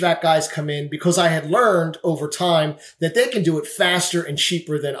had HVAC guys come in, because I had learned over time that they can do it faster and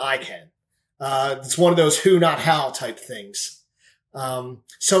cheaper than I can. It's one of those who, not how type things.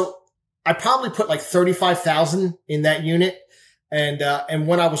 So I probably put like 35,000 in that unit. And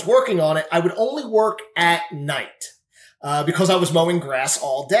when I was working on it, I would only work at night, because I was mowing grass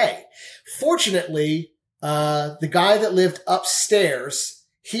all day. Fortunately, the guy that lived upstairs,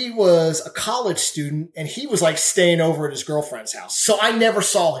 he was a college student, and he was like staying over at his girlfriend's house. So I never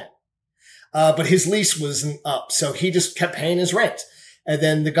saw him. But his lease wasn't up. So he just kept paying his rent. And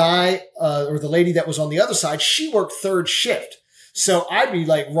then the guy, or the lady that was on the other side, she worked third shift. So I'd be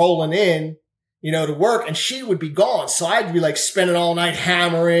like rolling in, to work, and she would be gone. So I'd be like spending all night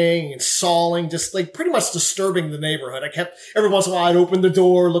hammering and sawing, just like pretty much disturbing the neighborhood. Every once in a while I'd open the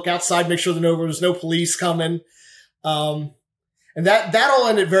door, look outside, make sure there was no police coming. And that all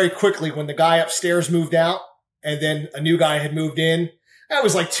ended very quickly when the guy upstairs moved out, and then a new guy had moved in. That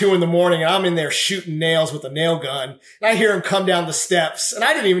was like 2 a.m. and I'm in there shooting nails with a nail gun, and I hear him come down the steps, and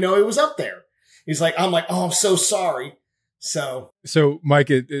I didn't even know he was up there. I'm like, oh, I'm so sorry. So Mike,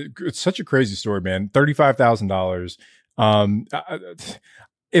 it's such a crazy story, man. $35,000.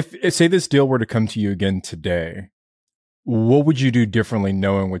 If say this deal were to come to you again today, what would you do differently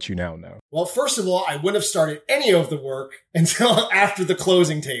knowing what you now know? Well, first of all, I wouldn't have started any of the work until after the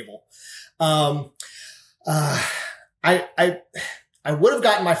closing table. I would have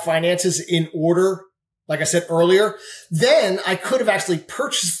gotten my finances in order, like I said earlier. Then I could have actually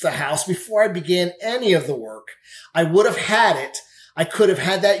purchased the house before I began any of the work. I would have had it. I could have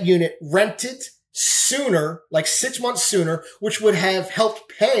had that unit rented sooner, like 6 months sooner, which would have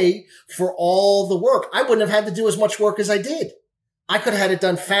helped pay for all the work. I wouldn't have had to do as much work as I did. I could have had it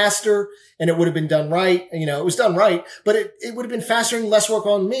done faster, and it would have been done right. It was done right, but it would have been faster and less work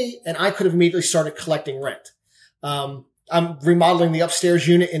on me, and I could have immediately started collecting rent. I'm remodeling the upstairs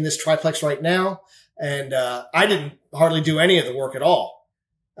unit in this triplex right now. And, I didn't hardly do any of the work at all.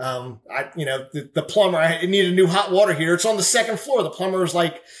 The plumber, it needed a new hot water heater. It's on the second floor. The plumber was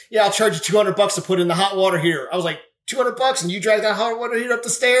like, yeah, I'll charge you $200 to put in the hot water heater. I was like, $200 and you drag that hot water heater up the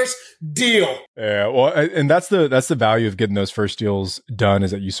stairs? Deal. Yeah. Well, and that's the value of getting those first deals done,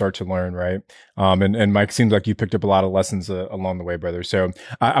 is that you start to learn, right? And Mike, seems like you picked up a lot of lessons along the way, brother. So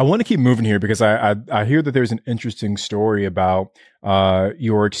I want to keep moving here, because I hear that there's an interesting story about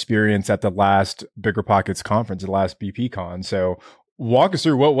your experience at the last Bigger Pockets conference, the last BP Con. So Walk us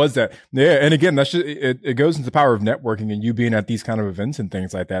through, what was that? Yeah, and again, that's just it goes into the power of networking and you being at these kind of events and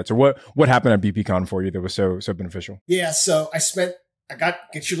things like that. So what happened at BPCon for you that was so beneficial? Yeah, so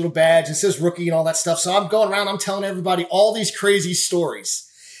get your little badge. It says rookie and all that stuff. So I'm going around, I'm telling everybody all these crazy stories.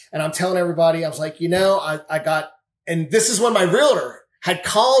 And I'm telling everybody, I was like, and this is when my realtor had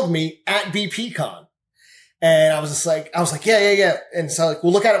called me at BPCon. And I was like, yeah. And so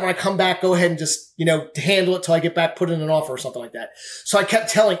we'll look at it when I come back. Go ahead and just, handle it till I get back, put in an offer or something like that. So I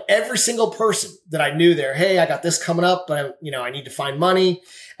kept telling every single person that I knew there, hey, I got this coming up, but I need to find money.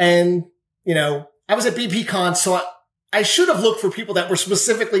 And, I was at BPCon. So I should have looked for people that were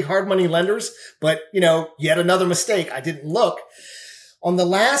specifically hard money lenders, but yet another mistake. I didn't look. On the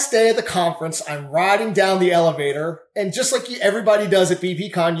last day of the conference, I'm riding down the elevator, and just like everybody does at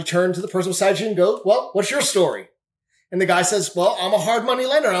BPCon, you turn to the person beside you and go, well, what's your story? And the guy says, well, I'm a hard money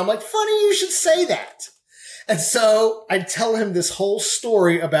lender. And I'm like, funny, you should say that. And so I tell him this whole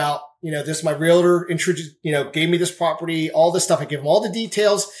story about, my realtor introduced, gave me this property, all this stuff. I give him all the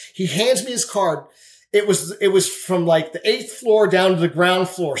details. He hands me his card. It was from like the 8th floor down to the ground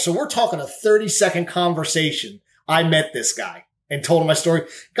floor. So we're talking a 30-second conversation. I met this guy and told him my story,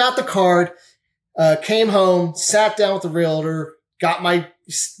 got the card, came home, sat down with the realtor,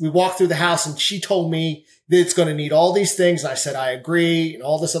 we walked through the house, and she told me that it's going to need all these things. And I said, I agree, and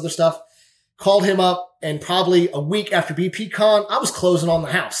all this other stuff. Called him up, and probably a week after BPCon, I was closing on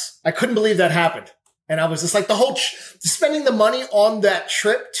the house. I couldn't believe that happened. And I was just like, spending the money on that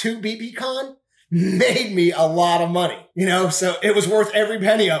trip to BPCon made me a lot of money, so it was worth every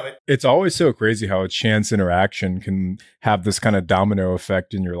penny of it. It's always so crazy how a chance interaction can have this kind of domino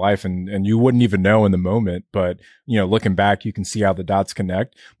effect in your life, and you wouldn't even know in the moment, but looking back, you can see how the dots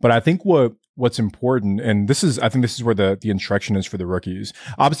connect. But I think what's important, and I think this is where the instruction is for the rookies.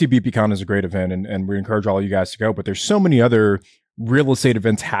 Obviously, BPCon is a great event, and we encourage all you guys to go, but there's so many other real estate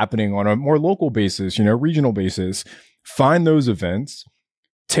events happening on a more local basis, regional basis. Find those events.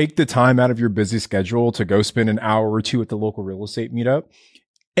 Take the time out of your busy schedule to go spend an hour or two at the local real estate meetup,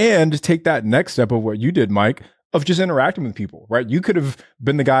 and take that next step of what you did, Mike, of just interacting with people, right? You could have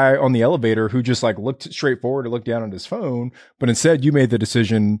been the guy on the elevator who just looked straight forward or looked down on his phone, but instead you made the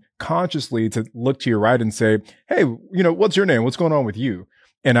decision consciously to look to your right and say, hey, what's your name? What's going on with you?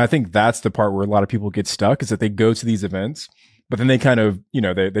 And I think that's the part where a lot of people get stuck, is that they go to these events, but then they kind of,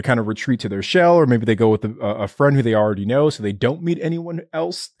 they kind of retreat to their shell, or maybe they go with a friend who they already know. So they don't meet anyone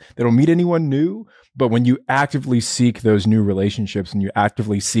else. They don't meet anyone new. But when you actively seek those new relationships and you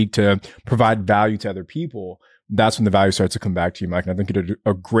actively seek to provide value to other people, that's when the value starts to come back to you, Mike. And I think you did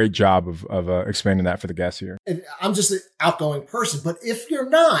a great job of expanding that for the guests here. And I'm just an outgoing person, but if you're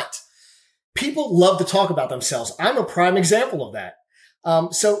not, people love to talk about themselves. I'm a prime example of that.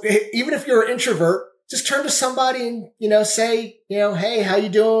 So even if you're an introvert, just turn to somebody and, say, hey, how you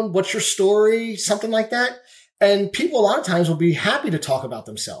doing? What's your story? Something like that. And people a lot of times will be happy to talk about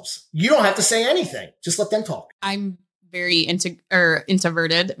themselves. You don't have to say anything. Just let them talk. I'm very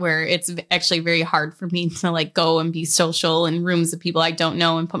introverted, where it's actually very hard for me to go and be social in rooms of people I don't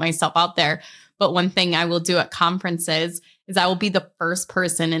know and put myself out there. But one thing I will do at conferences is I will be the first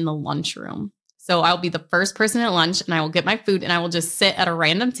person in the lunchroom. So I'll be the first person at lunch, and I will get my food, and I will just sit at a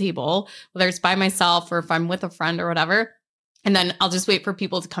random table, whether it's by myself or if I'm with a friend or whatever. And then I'll just wait for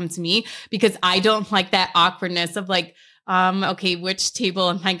people to come to me, because I don't like that awkwardness of okay, which table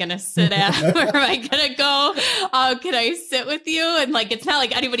am I going to sit at? Where am I going to go? Can I sit with you? And it's not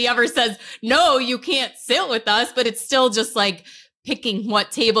like anybody ever says, no, you can't sit with us, but it's still just picking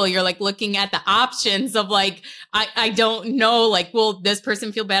what table. You're looking at the options of I don't know, will this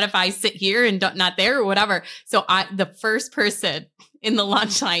person feel bad if I sit here and not there or whatever. So the first person in the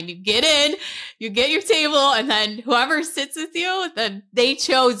lunch line, you get in, you get your table, and then whoever sits with you, then they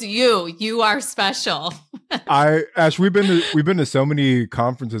chose you. You are special. Ash, we've been to so many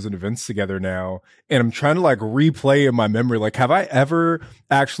conferences and events together now, and I'm trying to replay in my memory, have I ever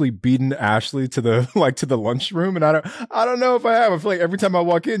actually beaten Ashley to the to the lunchroom? And I don't know if I have. I feel like every time I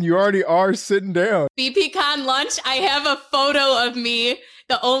walk in, you already are sitting down. BPCon lunch, I have a photo of me.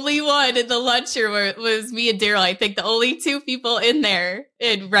 The only one in the lunchroom was me and Daryl. I think the only two people in there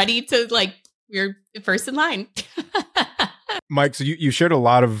and ready to we're first in line. Mike, so you shared a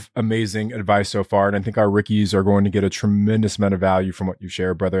lot of amazing advice so far, and I think our rookies are going to get a tremendous amount of value from what you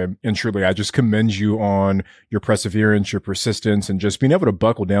shared, brother. And truly, I just commend you on your perseverance, your persistence, and just being able to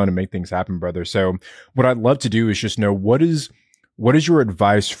buckle down and make things happen, brother. So what I'd love to do is just know, what is your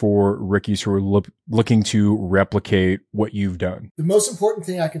advice for rookies who are looking to replicate what you've done? The most important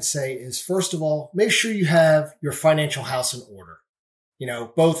thing I can say is, first of all, make sure you have your financial house in order.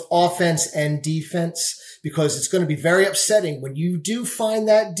 both offense and defense, because it's going to be very upsetting when you do find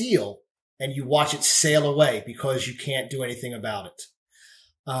that deal and you watch it sail away because you can't do anything about it.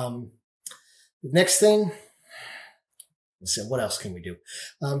 The next thing, let's see, what else can we do?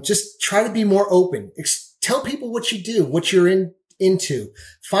 Just try to be more open. Tell people what you do, what you're into.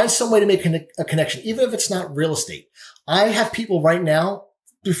 Find some way to make a connection, even if it's not real estate. I have people right now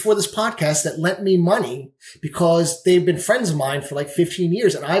before this podcast that lent me money because they've been friends of mine for like 15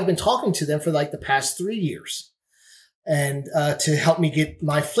 years. And I've been talking to them for like the past 3 years and to help me get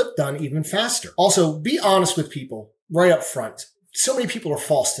my flip done even faster. Also, be honest with people right up front. So many people are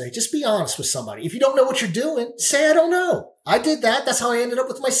false today. Just be honest with somebody. If you don't know what you're doing, say, I don't know. I did that. That's how I ended up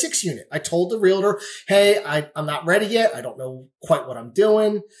with my 6 unit. I told the realtor, hey, I'm not ready yet. I don't know quite what I'm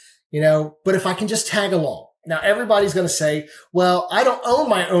doing, but if I can just tag along. Now, everybody's going to say, well, I don't own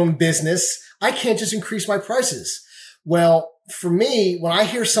my own business. I can't just increase my prices. Well, for me, when I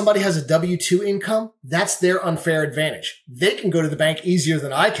hear somebody has a W-2 income, that's their unfair advantage. They can go to the bank easier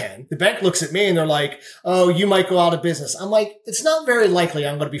than I can. The bank looks at me and they're like, oh, you might go out of business. I'm like, it's not very likely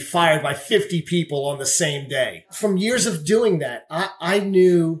I'm going to be fired by 50 people on the same day. From years of doing that, I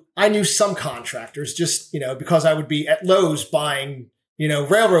knew some contractors just, because I would be at Lowe's buying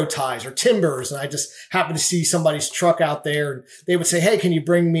railroad ties or timbers. And I just happened to see somebody's truck out there and they would say, hey, can you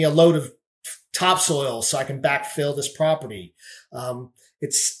bring me a load of topsoil so I can backfill this property?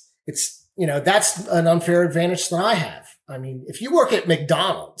 That's an unfair advantage that I have. I mean, if you work at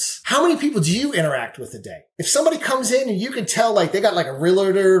McDonald's, how many people do you interact with a day? If somebody comes in and you can tell like they got like a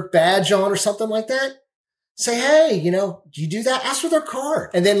realtor badge on or something like that, say, hey, do you do that? Ask for their card.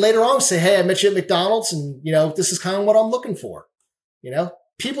 And then later on say, hey, I met you at McDonald's and, this is kind of what I'm looking for.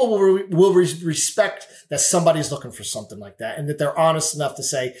 People will respect that somebody's looking for something like that and that they're honest enough to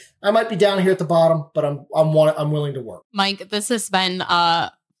say, I might be down here at the bottom, but I'm willing to work. Mike, this has been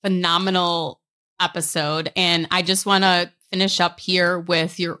a phenomenal episode. And I just want to finish up here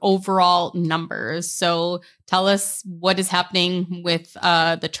with your overall numbers. So tell us what is happening with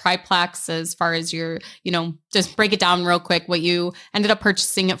the triplex as far as your, just break it down real quick, what you ended up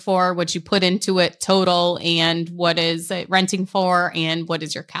purchasing it for, what you put into it total, and what is it renting for, and what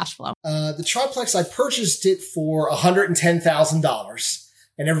is your cash flow? The triplex, I purchased it for $110,000.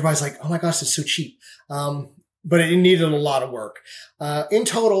 And everybody's like, oh my gosh, it's so cheap. But it needed a lot of work. In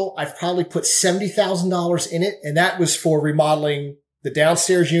total, I've probably put $70,000 in it, and that was for remodeling the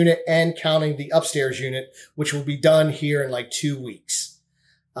downstairs unit and counting the upstairs unit, which will be done here in like 2 weeks.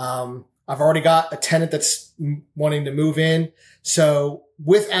 I've already got a tenant that's wanting to move in. So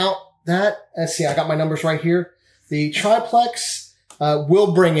without that, let's see, I got my numbers right here. The triplex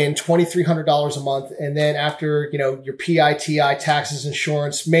will bring in $2,300 a month. And then after, your PITI, taxes,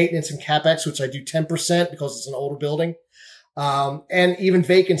 insurance, maintenance, and CapEx, which I do 10% because it's an older building, and even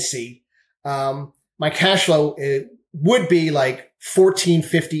vacancy, my cash flow would be like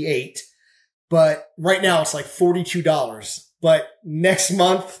 $1,458. But right now it's like $42. But next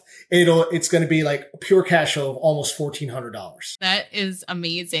month it's going to be like a pure cash flow of almost $1,400. That is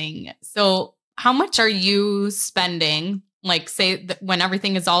amazing. So how much are you spending? Like say when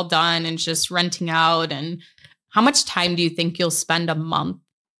everything is all done and just renting out, and how much time do you think you'll spend a month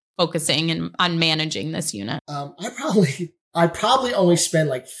focusing on managing this unit? I probably only spend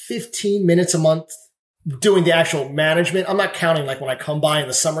like 15 minutes a month doing the actual management. I'm not counting like when I come by in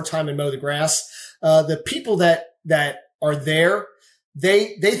the summertime and mow the grass. The people that are there,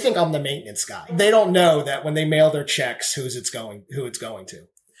 they think I'm the maintenance guy. They don't know that when they mail their checks, who it's going to.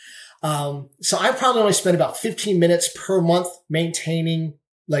 So I probably only spend about 15 minutes per month maintaining,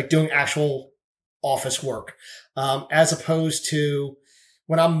 like doing actual office work, as opposed to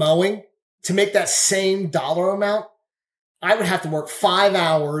when I'm mowing. To make that same dollar amount, I would have to work 5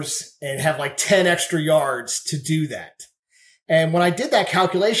 hours and have like 10 extra yards to do that. And when I did that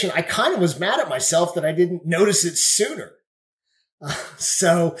calculation, I kind of was mad at myself that I didn't notice it sooner.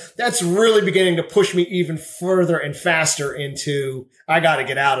 So that's really beginning to push me even further and faster into, I got to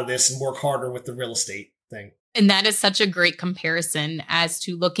get out of this and work harder with the real estate thing. And that is such a great comparison as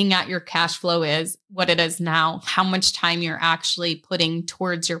to looking at your cash flow is what it is now, how much time you're actually putting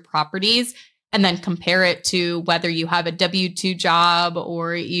towards your properties, and then compare it to whether you have a W-2 job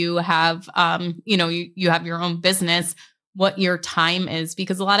or you have, you have your own business, what your time is.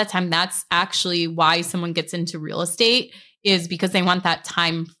 Because a lot of time that's actually why someone gets into real estate, is because they want that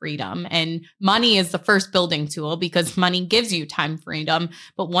time freedom. And money is the first building tool because money gives you time freedom.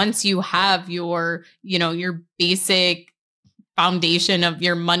 But once you have your basic foundation of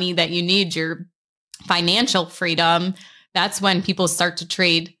your money that you need, your financial freedom, that's when people start to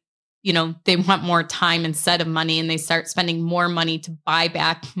trade they want more time instead of money, and they start spending more money to buy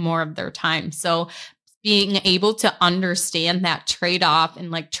back more of their time. So being able to understand that trade-off and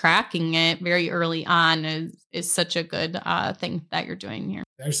like tracking it very early on is such a good thing that you're doing here.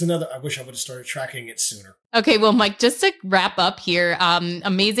 There's another, I wish I would have started tracking it sooner. Okay, well, Mike, just to wrap up here,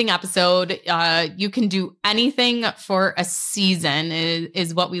 amazing episode. You can do anything for a season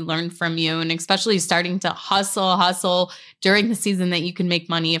is what we learned from you, and especially starting to hustle during the season that you can make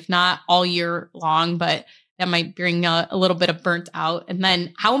money, if not all year long, but that might bring a little bit of burnt out. And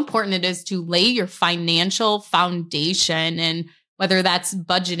then how important it is to lay your financial foundation, and whether that's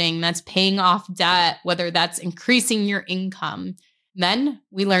budgeting, that's paying off debt, whether that's increasing your income. Then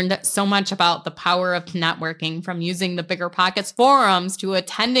we learned so much about the power of networking, from using the Bigger Pockets forums to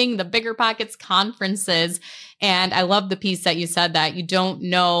attending the Bigger Pockets conferences. And I love the piece that you said that you don't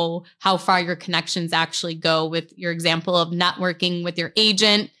know how far your connections actually go, with your example of networking with your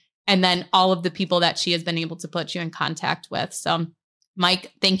agent, and then all of the people that she has been able to put you in contact with. So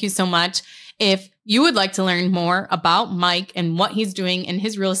Mike, thank you so much. If you would like to learn more about Mike and what he's doing in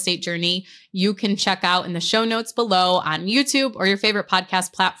his real estate journey, you can check out in the show notes below on YouTube or your favorite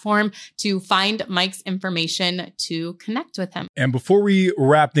podcast platform to find Mike's information to connect with him. And before we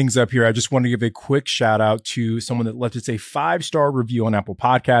wrap things up here, I just want to give a quick shout out to someone that left us a 5-star review on Apple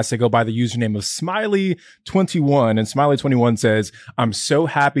Podcasts. They go by the username of Smiley21. And Smiley21 says, "I'm so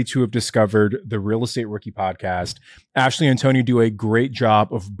happy to have discovered the Real Estate Rookie podcast. Ashley and Tony do a great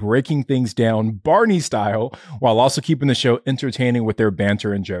job of breaking things down Barney style, while also keeping the show entertaining with their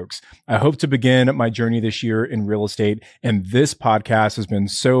banter and jokes. I hope to begin my journey this year in real estate, and this podcast has been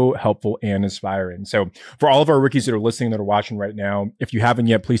so helpful and inspiring." So for all of our rookies that are listening, that are watching right now, if you haven't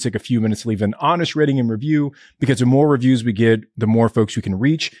yet, please take a few minutes to leave an honest rating and review, because the more reviews we get, the more folks we can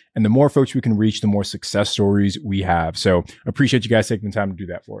reach, and the more folks we can reach, the more success stories we have. So appreciate you guys taking the time to do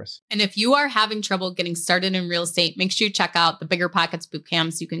that for us. And if you are having trouble getting started in real estate, make sure you check out the Bigger Pockets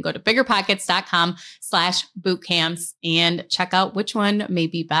bootcamps. You can go to biggerpockets.com/bootcamps and check out which one may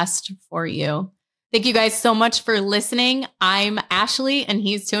be best for you. Thank you guys so much for listening. I'm Ashley and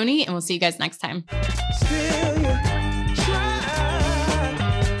he's Tony, and we'll see you guys next time.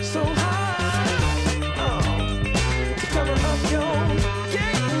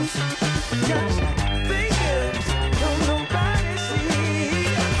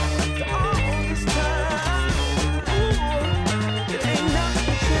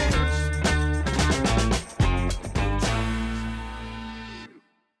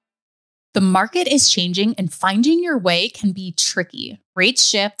 The market is changing, and finding your way can be tricky. Rates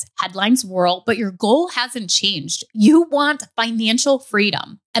shift, headlines whirl, but your goal hasn't changed. You want financial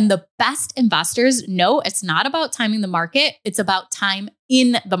freedom. And the best investors know it's not about timing the market, it's about time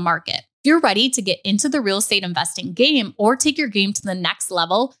in the market. If you're ready to get into the real estate investing game or take your game to the next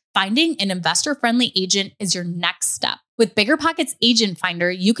level, finding an investor-friendly agent is your next step. With Bigger Pockets Agent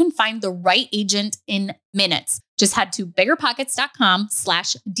Finder, you can find the right agent in minutes. Just head to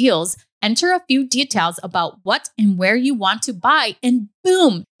biggerpockets.com/deals. Enter a few details about what and where you want to buy, and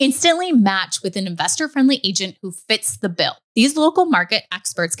boom, instantly match with an investor-friendly agent who fits the bill. These local market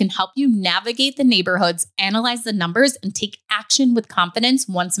experts can help you navigate the neighborhoods, analyze the numbers, and take action with confidence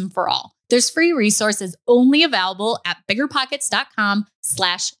once and for all. There's free resources only available at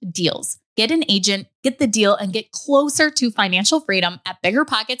biggerpockets.com/deals. Get an agent, get the deal, and get closer to financial freedom at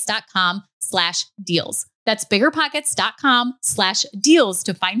biggerpockets.com/deals. That's biggerpockets.com/deals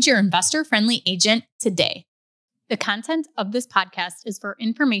to find your investor-friendly agent today. The content of this podcast is for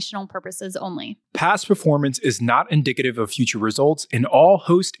informational purposes only. Past performance is not indicative of future results, and all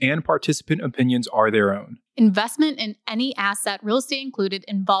host and participant opinions are their own. Investment in any asset, real estate included,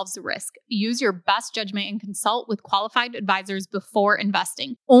 involves risk. Use your best judgment and consult with qualified advisors before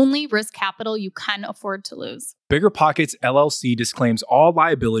investing. Only risk capital you can afford to lose. Bigger Pockets LLC disclaims all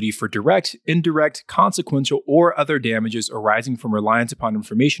liability for direct, indirect, consequential, or other damages arising from reliance upon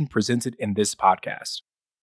information presented in this podcast.